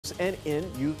students and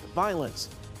end youth violence.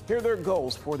 Here are their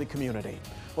goals for the community.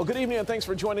 Well, good evening and thanks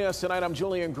for joining us tonight. I'm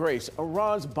Julian Grace.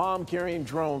 Iran's bomb-carrying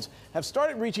drones have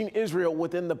started reaching Israel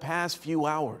within the past few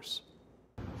hours.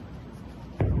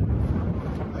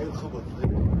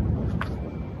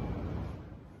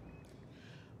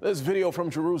 This video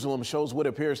from Jerusalem shows what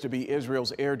appears to be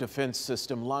Israel's air defense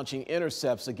system launching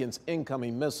intercepts against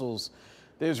incoming missiles.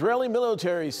 The Israeli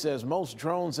military says most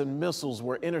drones and missiles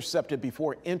were intercepted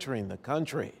before entering the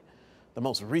country. The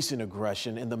most recent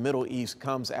aggression in the Middle East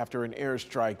comes after an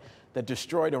airstrike that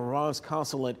destroyed Iran's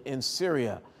consulate in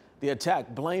Syria. The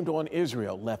attack, blamed on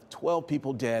Israel, left 12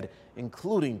 people dead,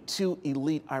 including 2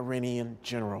 elite Iranian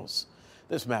generals.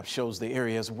 This map shows the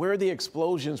areas where the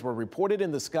explosions were reported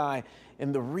in the sky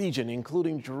in the region,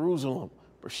 including Jerusalem,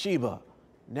 Beersheba,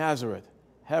 Nazareth,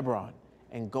 Hebron,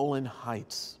 and Golan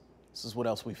Heights. This is what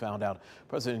else we found out.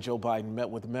 President Joe Biden met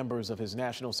with members of his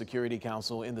National Security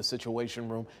Council in the Situation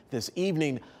Room this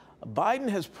evening. Biden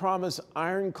has promised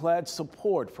ironclad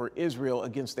support for Israel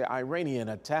against the Iranian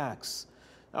attacks.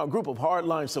 Now, a group of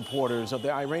hardline supporters of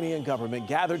the Iranian government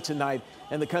gathered tonight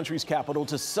in the country's capital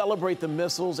to celebrate the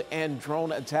missiles and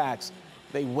drone attacks.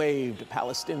 They waved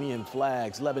Palestinian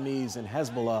flags, Lebanese and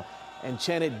Hezbollah, and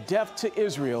chanted "Death to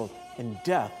Israel and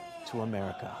death to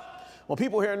America." Well,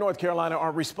 people here in North Carolina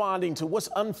are responding to what's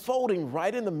unfolding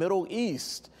right in the Middle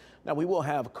East. Now, we will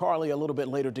have Carly a little bit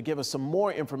later to give us some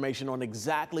more information on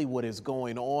exactly what is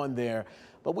going on there.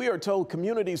 But we are told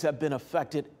communities have been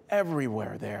affected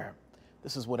everywhere there.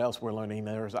 This is what else we're learning.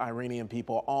 There's Iranian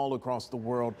people all across the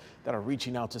world that are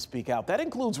reaching out to speak out. That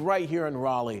includes right here in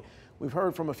Raleigh. We've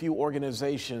heard from a few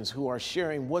organizations who are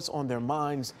sharing what's on their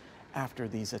minds after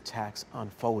these attacks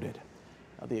unfolded.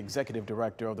 The executive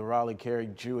director of the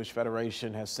Raleigh-Cary Jewish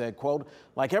Federation has said, quote,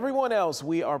 "Like everyone else,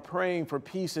 we are praying for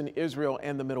peace in Israel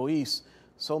and the Middle East.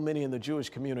 So many in the Jewish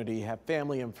community have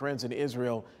family and friends in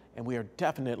Israel, and we are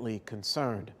definitely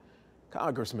concerned."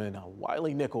 Congressman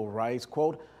Wiley Nickel writes,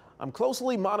 quote, "I'm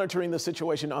closely monitoring the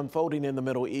situation unfolding in the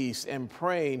Middle East and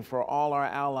praying for all our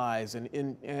allies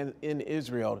in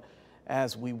Israel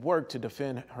as we work to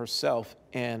defend herself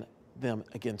and them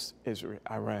against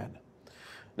Iran."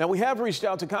 Now, we have reached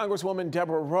out to Congresswoman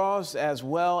Deborah Ross as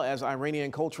well as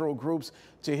Iranian cultural groups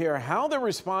to hear how they're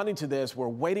responding to this. We're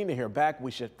waiting to hear back.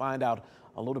 We should find out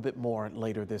a little bit more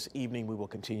later this evening. We will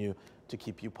continue to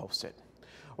keep you posted.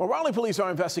 Well, Raleigh police are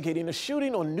investigating a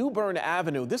shooting on New Bern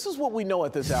Avenue. This is what we know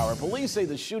at this hour. Police say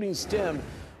the shooting stemmed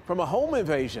from a home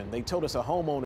invasion. They told us a homeowner